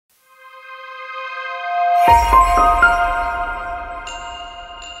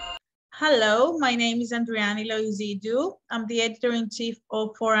Hello, my name is Andriani Loizidou. I'm the editor-in-chief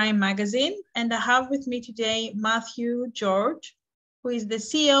of 4i magazine, and I have with me today Mathieu Gorge, who is the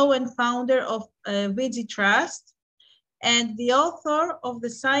CEO and founder of VigiTrust and the author of the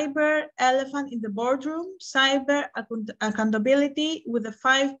Cyber Elephant in the Boardroom, Cyber Accountability with the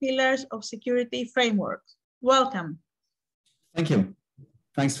 5 Pillars of Security Framework. Welcome. Thank you.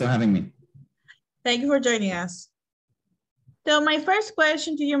 Thanks for having me. Thank you for joining us. So my first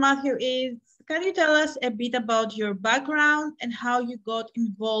question to you, Mathieu, is can you tell us a bit about your background and how you got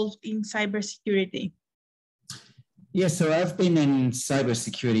involved in cybersecurity? Yeah, so I've been in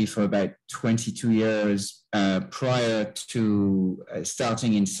cybersecurity for about 22 years. Prior to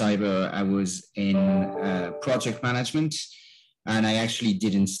starting in cyber, I was in project management, and I actually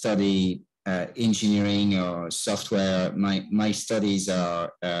didn't study engineering or software. My studies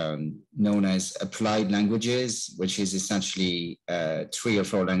are known as applied languages, which is essentially 3 or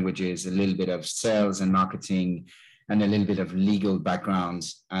 4 languages, a little bit of sales and marketing, and a little bit of legal background.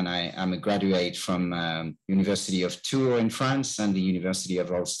 And I am a graduate from University of Tours in France and the University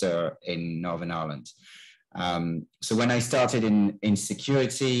of Ulster in Northern Ireland. So when I started in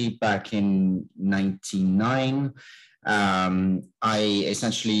security back in 1999, I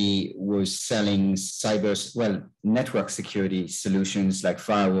essentially was selling network security solutions like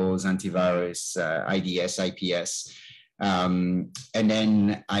firewalls, antivirus, IDS, IPS. And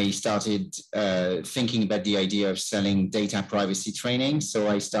then I started thinking about the idea of selling data privacy training. So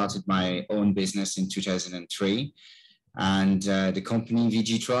I started my own business in 2003. And the company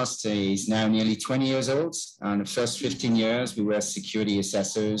VigiTrust is now nearly 20 years old. And the first 15 years, we were security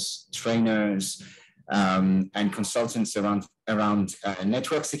assessors, trainers, and consultants around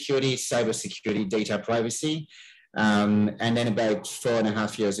network security, cybersecurity, data privacy. And then about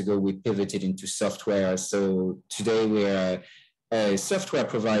 4.5 years ago, we pivoted into software. So today we're a software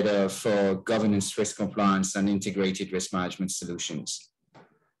provider for governance, risk compliance, and integrated risk management solutions.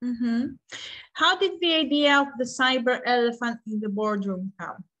 Mm-hmm. How did the idea of the cyber elephant in the boardroom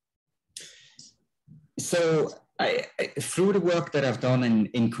come? So through the work that I've done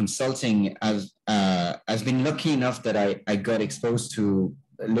in consulting, I've been lucky enough that I got exposed to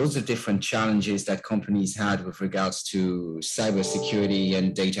loads of different challenges that companies had with regards to cybersecurity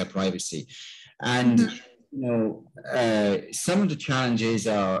and data privacy. And some of the challenges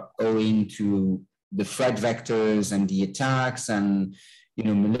are owing to the threat vectors and the attacks and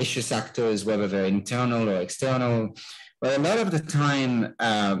malicious actors, whether they're internal or external. But a lot of the time,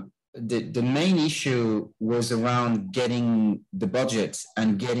 the main issue was around getting the budget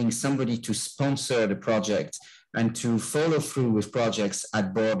and getting somebody to sponsor the project and to follow through with projects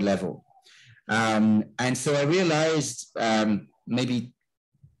at board level. And so I realized maybe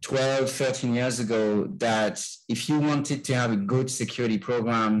 12, 13 years ago that if you wanted to have a good security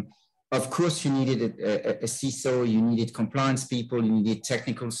program, of course you needed a CISO, you needed compliance people, you needed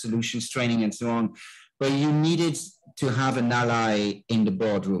technical solutions training and so on, but you needed to have an ally in the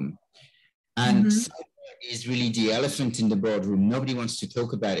boardroom. And cyber is really the elephant in the boardroom. Nobody wants to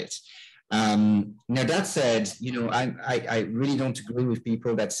talk about it. Now that said, I really don't agree with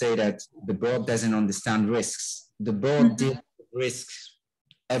people that say that the board doesn't understand risks. The board deals with risks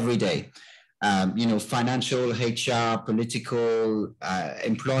every day. Financial, HR, political,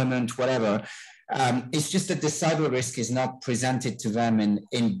 employment, whatever. It's just that the cyber risk is not presented to them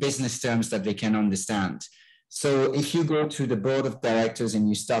in business terms that they can understand. So if you go to the board of directors and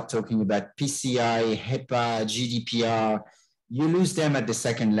you start talking about PCI, HIPAA, GDPR, you lose them at the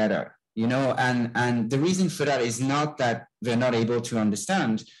second letter, and the reason for that is not that they're not able to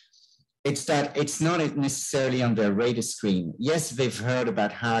understand. It's that it's not necessarily on their radar screen. Yes, they've heard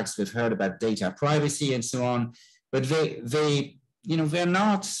about hacks, they've heard about data privacy and so on, but they're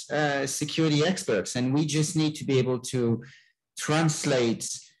not security experts, and we just need to be able to translate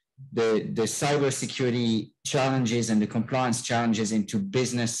the cybersecurity challenges and the compliance challenges into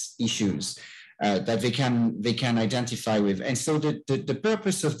business issues that they can identify with. And so the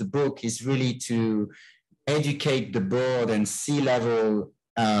purpose of the book is really to educate the board and C-level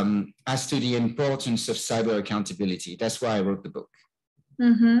as to the importance of cyber accountability. That's why I wrote the book.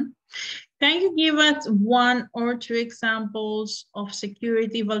 Mm-hmm. Can you give us 1 or 2 examples of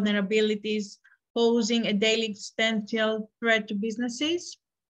security vulnerabilities posing a daily existential threat to businesses?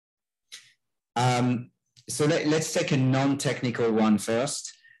 So let's take a non-technical one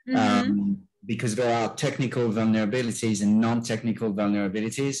first, because there are technical vulnerabilities and non-technical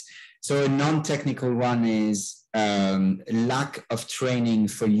vulnerabilities. So a non-technical one is lack of training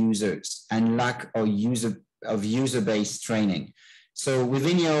for users and lack of user-based training. So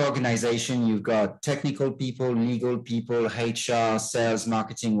within your organization, you've got technical people, legal people, HR, sales,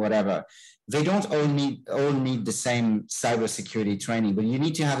 marketing, whatever. They don't all need the same cybersecurity training, but you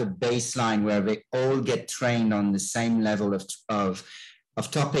need to have a baseline where they all get trained on the same level of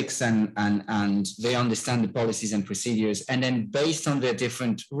topics and they understand the policies and procedures. And then based on their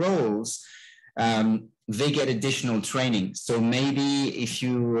different roles, they get additional training. So maybe if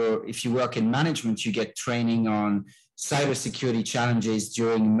you work in management, you get training on cybersecurity challenges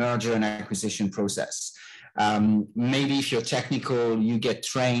during merger and acquisition process. Maybe if you're technical, you get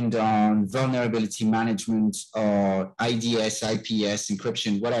trained on vulnerability management or IDS, IPS,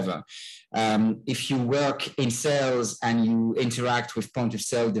 encryption, whatever. If you work in sales and you interact with point of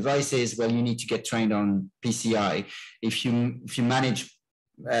sale devices, well, you need to get trained on PCI. If you manage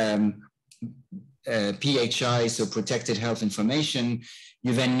PHI, so protected health information,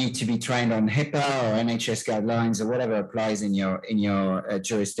 you then need to be trained on HIPAA or NHS guidelines or whatever applies in your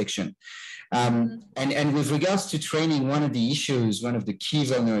jurisdiction. And with regards to training, one of the key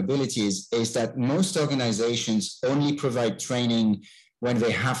vulnerabilities is that most organizations only provide training when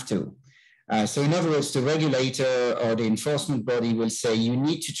they have to. So in other words, the regulator or the enforcement body will say, you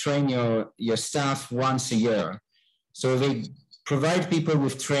need to train your staff once a year. So they provide people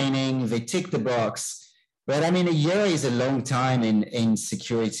with training, they tick the box. But I mean, a year is a long time in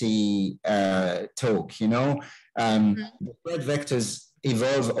security talk, you know. The threat vectors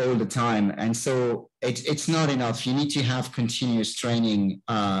evolve all the time. And so it's not enough. You need to have continuous training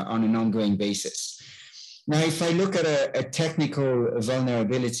on an ongoing basis. Now, if I look at a technical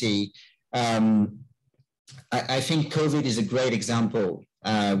vulnerability, I think COVID is a great example.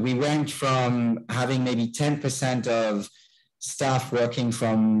 We went from having maybe 10% of staff working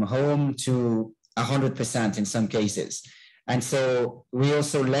from home to 100% in some cases. And so we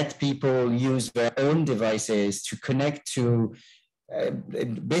also let people use their own devices to connect to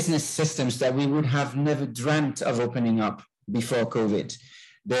business systems that we would have never dreamt of opening up before COVID.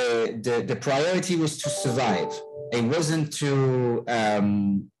 The priority was to survive. It wasn't to,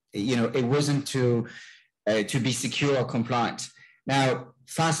 it wasn't to be secure or compliant. Now,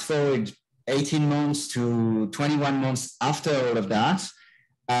 fast forward 18 months to 21 months after all of that,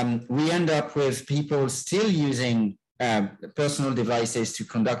 we end up with people still using personal devices to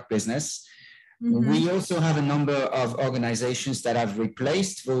conduct business. We also have a number of organizations that have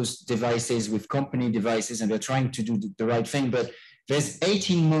replaced those devices with company devices, and they're trying to do the right thing. But there's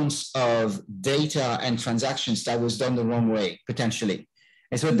 18 months of data and transactions that was done the wrong way, potentially.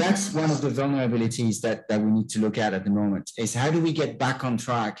 And so that's one of the vulnerabilities that we need to look at the moment, is how do we get back on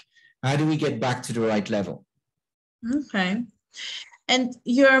track? How do we get back to the right level? Okay. And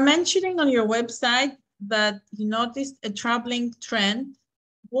you're mentioning on your website that you noticed a troubling trend.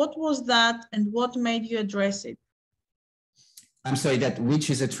 What was that, and what made you address it? I'm sorry, which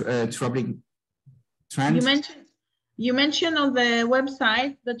is a troubling trend? You mentioned on the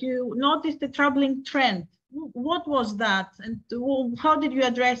website that you noticed a troubling trend. What was that, and how did you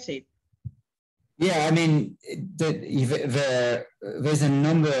address it? Yeah, I mean, there's a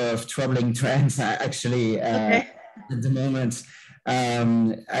number of troubling trends actually at the moment. I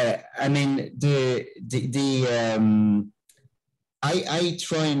mean, I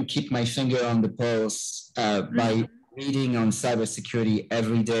try and keep my finger on the pulse by reading on cybersecurity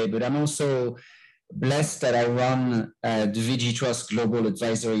every day, but I'm also blessed that I run the VigiTrust Global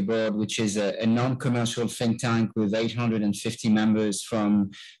Advisory Board, which is a non-commercial think tank with 850 members from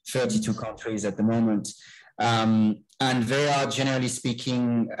 32 countries at the moment. And they are, generally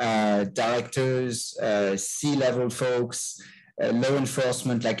speaking, directors, C-level folks, law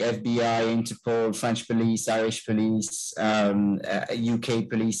enforcement like FBI, Interpol, French police, Irish police, UK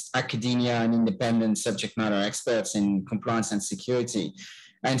police, academia, and independent subject matter experts in compliance and security.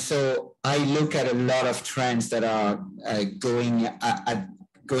 And so I look at a lot of trends that are going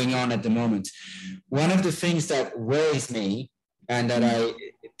on at the moment. One of the things that worries me and that I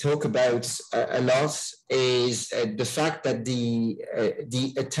talk about a lot is the fact that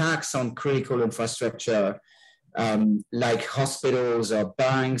the attacks on critical infrastructure, like hospitals or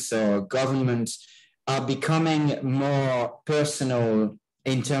banks or government, are becoming more personal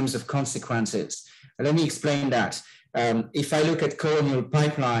in terms of consequences. Let me explain that. If I look at Colonial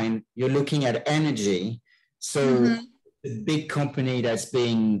Pipeline, you're looking at energy. So the big company that's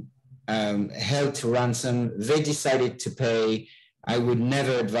being held to ransom, they decided to pay. I would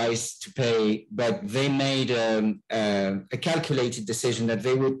never advise to pay, but they made a calculated decision that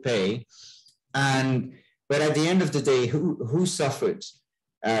they would pay. But at the end of the day, who suffered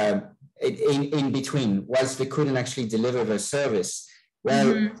in between whilst they couldn't actually deliver their service?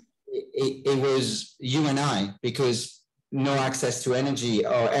 Well, it was you and I, because no access to energy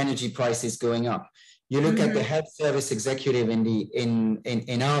or energy prices going up. You look at the health service executive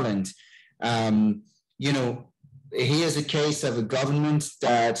in Ireland. You know, here's a case of a government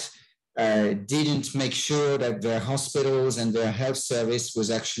that didn't make sure that their hospitals and their health service was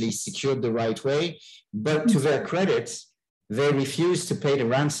actually secured the right way. But to their credit, they refused to pay the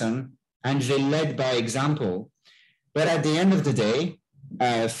ransom and they led by example. But at the end of the day,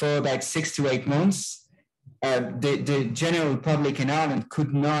 for about 6 to 8 months, the general public in Ireland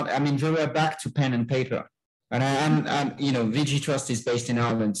could not, I mean, they were back to pen and paper. And I'm you know, VigiTrust is based in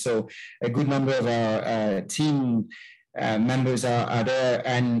Ireland, so a good number of our team members are there,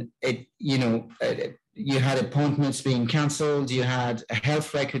 and it, you know, you had appointments being cancelled, you had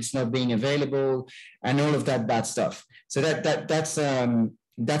health records not being available, and all of that bad stuff. So that's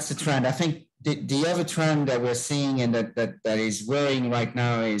the trend. I think the other trend that we're seeing and that is worrying right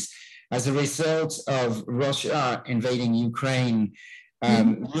now is, as a result of Russia invading Ukraine,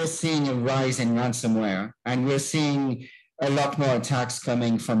 we're seeing a rise in ransomware, and we're seeing a lot more attacks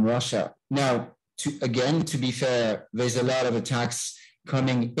coming from Russia. Now, to be fair, there's a lot of attacks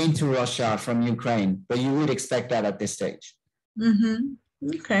coming into Russia from Ukraine, but you would expect that at this stage.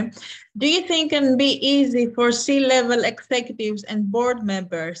 Okay. Do you think it can be easy for C-level executives and board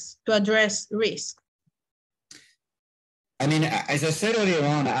members to address risk? I mean, as I said earlier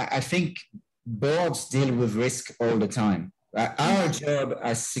on, I think boards deal with risk all the time. Our job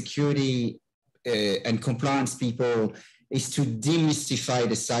as security and compliance people is to demystify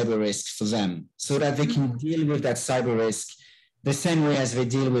the cyber risk for them so that they can deal with that cyber risk the same way as they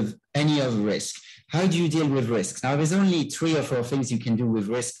deal with any other risk. How do you deal with risks? Now, there's only 3 or 4 things you can do with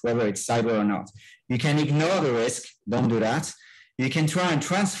risk, whether it's cyber or not. You can ignore the risk, don't do that. You can try and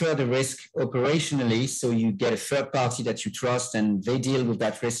transfer the risk operationally, so you get a third party that you trust and they deal with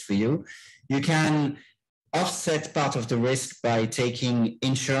that risk for you. You can offset part of the risk by taking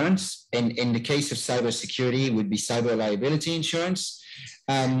insurance. In the case of cybersecurity, it would be cyber liability insurance.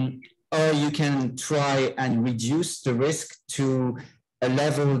 Or you can try and reduce the risk to a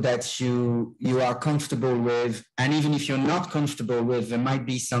level that you are comfortable with. And even if you're not comfortable with, there might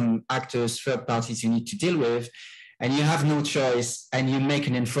be some actors, third parties you need to deal with, and you have no choice, and you make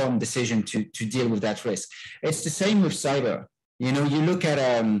an informed decision to deal with that risk. It's the same with cyber. You know, you look at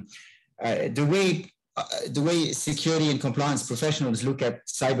the way security and compliance professionals look at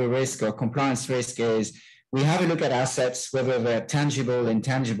cyber risk or compliance risk is, we have a look at assets, whether they're tangible,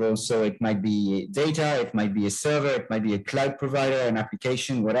 intangible. So it might be data, it might be a server, it might be a cloud provider, an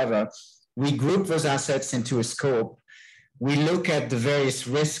application, whatever. We group those assets into a scope. We look at the various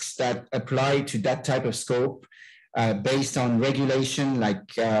risks that apply to that type of scope based on regulation like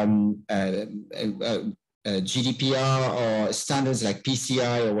GDPR or standards like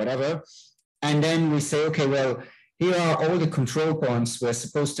PCI or whatever. And then we say, okay, well, here are all the control points we're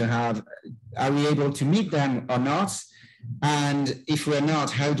supposed to have. Are we able to meet them or not? And if we're not,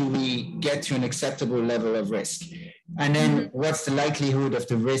 how do we get to an acceptable level of risk? And then what's the likelihood of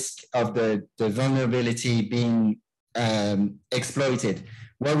the risk of the vulnerability being exploited?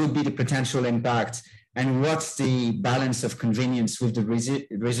 What would be the potential impact? And what's the balance of convenience with the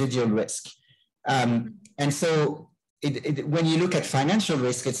residual risk? And so when you look at financial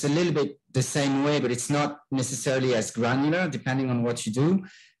risk, it's a little bit the same way, but it's not necessarily as granular depending on what you do.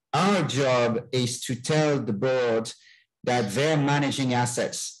 Our job is to tell the board that they're managing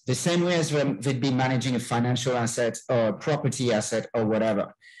assets the same way as they'd be managing a financial asset or a property asset or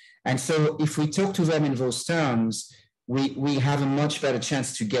whatever. And so if we talk to them in those terms, we have a much better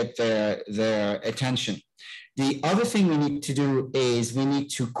chance to get their attention. The other thing we need to do is we need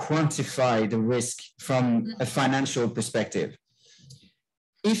to quantify the risk from a financial perspective.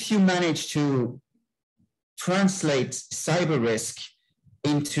 If you manage to translate cyber risk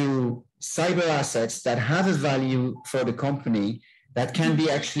into cyber assets that have a value for the company, that can be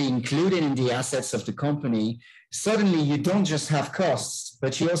actually included in the assets of the company, suddenly you don't just have costs,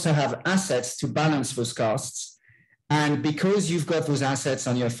 but you also have assets to balance those costs. And because you've got those assets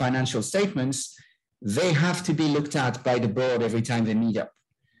on your financial statements, they have to be looked at by the board every time they meet up.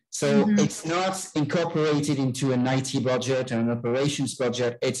 So it's not incorporated into an IT budget or an operations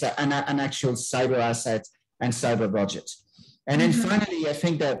budget. It's an actual cyber asset and cyber budget. And then finally, I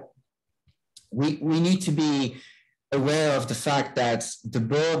think that we need to be aware of the fact that the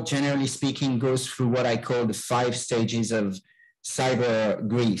board, generally speaking, goes through what I call the 5 stages of cyber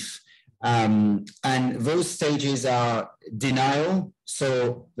grief. And those stages are denial.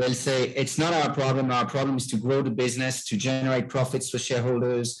 So they'll say, it's not our problem. Our problem is to grow the business, to generate profits for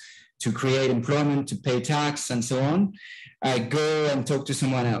shareholders, to create employment, to pay tax, and so on. Go and talk to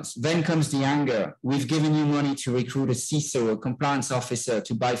someone else. Then comes the anger. We've given you money to recruit a CISO, a compliance officer,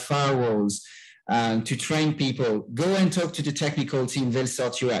 to buy firewalls, to train people. Go and talk to the technical team. They'll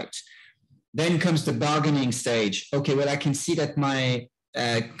sort you out. Then comes the bargaining stage. Okay, well, I can see that my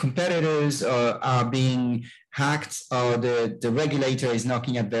competitors are being hacked, or the regulator is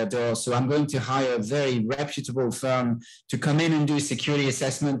knocking at their door. So I'm going to hire a very reputable firm to come in and do a security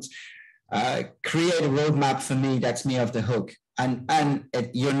assessment, create a roadmap for me. That's me off the hook. And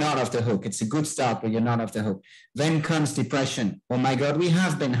you're not off the hook. It's a good start, but you're not off the hook. Then comes depression. Oh my God, we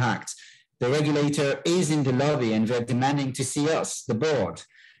have been hacked. The regulator is in the lobby and they're demanding to see us, the board,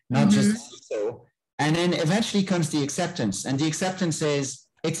 not just so. And then eventually comes the acceptance. And the acceptance is,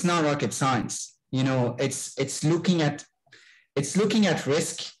 it's not rocket science. You know, it's looking at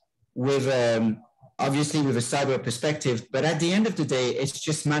risk with obviously with a cyber perspective, but at the end of the day, it's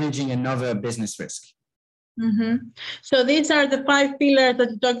just managing another business risk. So these are the 5 pillars that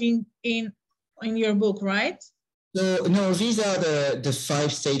you're talking in your book, right? So, no, these are the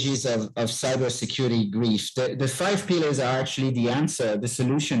 5 stages of cybersecurity grief. The 5 pillars are actually the answer, the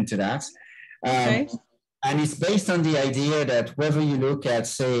solution to that. Okay. And it's based on the idea that whether you look at,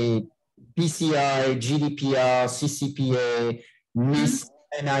 say, PCI, GDPR, CCPA, NIST,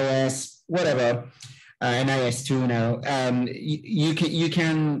 NIS, whatever, NIS2 now, you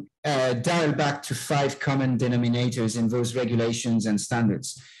can dial back to 5 common denominators in those regulations and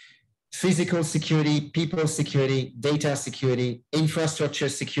standards. Physical security, people security, data security, infrastructure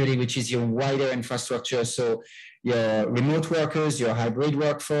security, which is your wider infrastructure. So your remote workers, your hybrid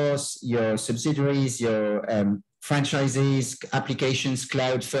workforce, your subsidiaries, your franchisees, applications,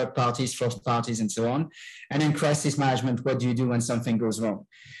 cloud, third parties, fourth parties, and so on. And then crisis management, what do you do when something goes wrong?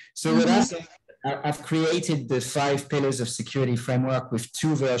 So with us, I've created the 5 pillars of security framework with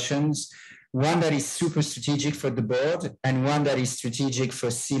 2 versions. One that is super strategic for the board and one that is strategic for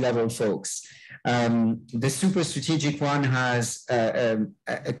C-level folks. The super strategic one has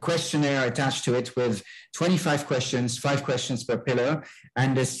a questionnaire attached to it with 25 questions, 5 questions per pillar.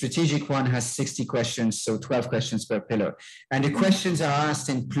 And the strategic one has 60 questions, so 12 questions per pillar. And the questions are asked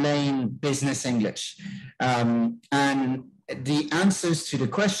in plain business English. And the answers to the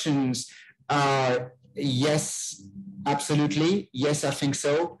questions are yes, absolutely. Yes, I think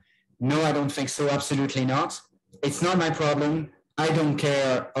so. No, I don't think so. Absolutely not. It's not my problem. I don't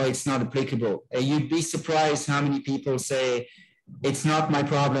care, or it's not applicable. You'd be surprised how many people say, it's not my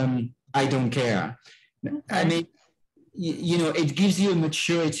problem. I don't care. Okay. I mean, you know, it gives you a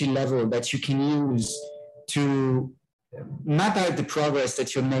maturity level that you can use to map out the progress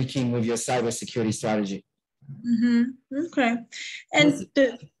that you're making with your cybersecurity strategy. Okay. And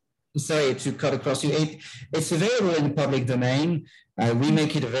sorry to cut across you. It's available in the public domain. We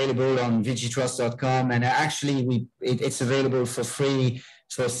make it available on VigiTrust.com, and actually it's available for free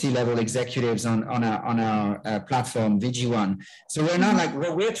for C-level executives on our platform, VigiOne. So we're not like,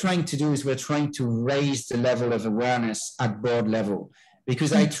 what we're trying to do is we're trying to raise the level of awareness at board level,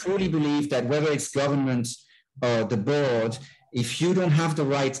 because I truly believe that whether it's government or the board, if you don't have the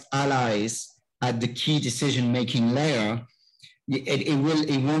right allies at the key decision-making layer,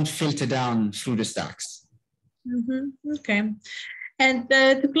 it won't filter down through the stacks. Okay. And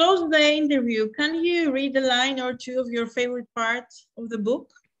to close the interview, can you read a line or 2 of your favorite parts of the book?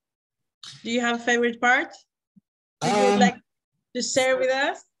 Do you have a favorite part that you would like to share with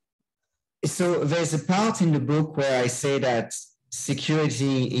us? So there's a part in the book where I say that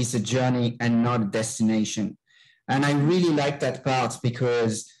security is a journey and not a destination. And I really like that part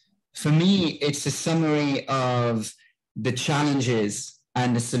because for me, it's a summary of the challenges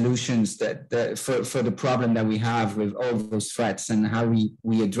and the solutions that for the problem that we have with all those threats and how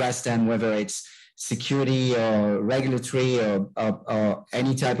we address them, whether it's security or regulatory or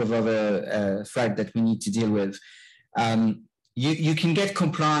any type of other threat that we need to deal with. You can get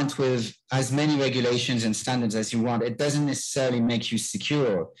compliant with as many regulations and standards as you want. It doesn't necessarily make you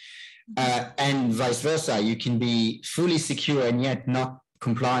secure. And vice versa, you can be fully secure and yet not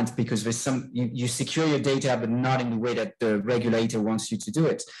compliant because there's you secure your data, but not in the way that the regulator wants you to do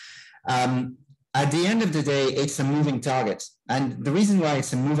it. At the end of the day, it's a moving target. And the reason why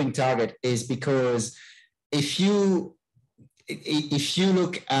it's a moving target is because if you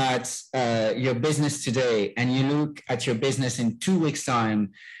look at your business today and you look at your business in 2 weeks'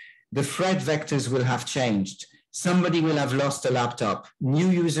 time, the threat vectors will have changed. Somebody will have lost a laptop. New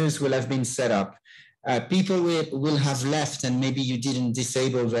users will have been set up. People will have left and maybe you didn't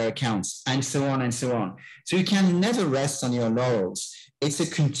disable their accounts, and so on and so on. So you can never rest on your laurels. it's a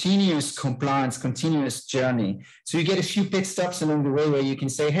continuous compliance, continuous journey. So you get a few pit stops along the way where you can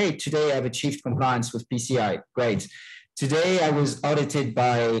say, hey, today I've achieved compliance with PCI. Great. Today I was audited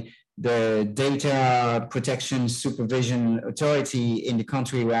by the Data Protection Supervision Authority in the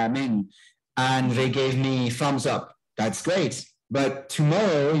country where I'm in, and they gave me thumbs up. That's great. But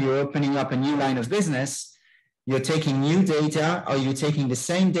tomorrow you're opening up a new line of business. You're taking new data, or you're taking the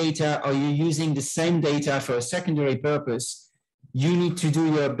same data, or you're using the same data for a secondary purpose. You need to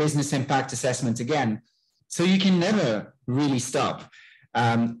do your business impact assessment again. So you can never really stop.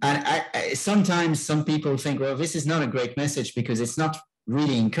 And sometimes some people think, well, this is not a great message because it's not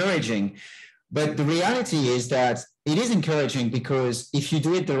really encouraging. But the reality is that it is encouraging because if you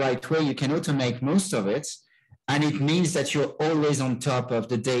do it the right way, you can automate most of it. And it means that you're always on top of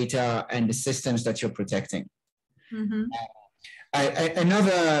the data and the systems that you're protecting. Mm-hmm.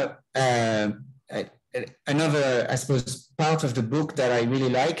 Another, I suppose, part of the book that I really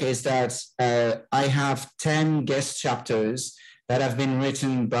like is that I have 10 guest chapters that have been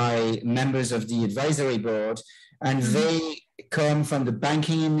written by members of the advisory board, and they come from the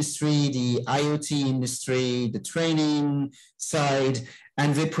banking industry, the IoT industry, the training side,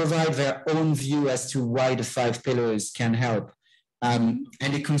 and they provide their own view as to why the 5 pillars can help. And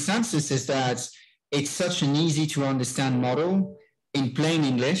the consensus is that it's such an easy to understand model in plain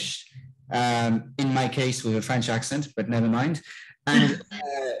English, in my case with a French accent, but never mind. And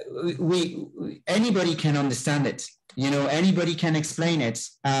anybody can understand it. You know, anybody can explain it.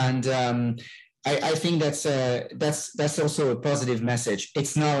 And I think that's also a positive message.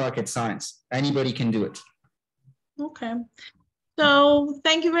 It's not rocket science. Anybody can do it. Okay. So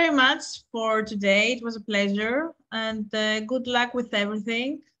thank you very much for today. It was a pleasure, and good luck with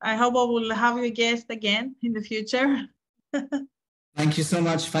everything. I hope I will have you guest again in the future. Thank you so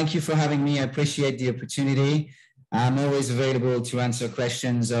much. Thank you for having me. I appreciate the opportunity. I'm always available to answer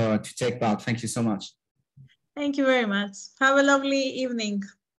questions or to take part. Thank you so much. Thank you very much. Have a lovely evening.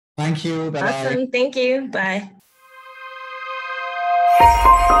 Thank you. Bye-bye. Awesome. Thank you. Bye.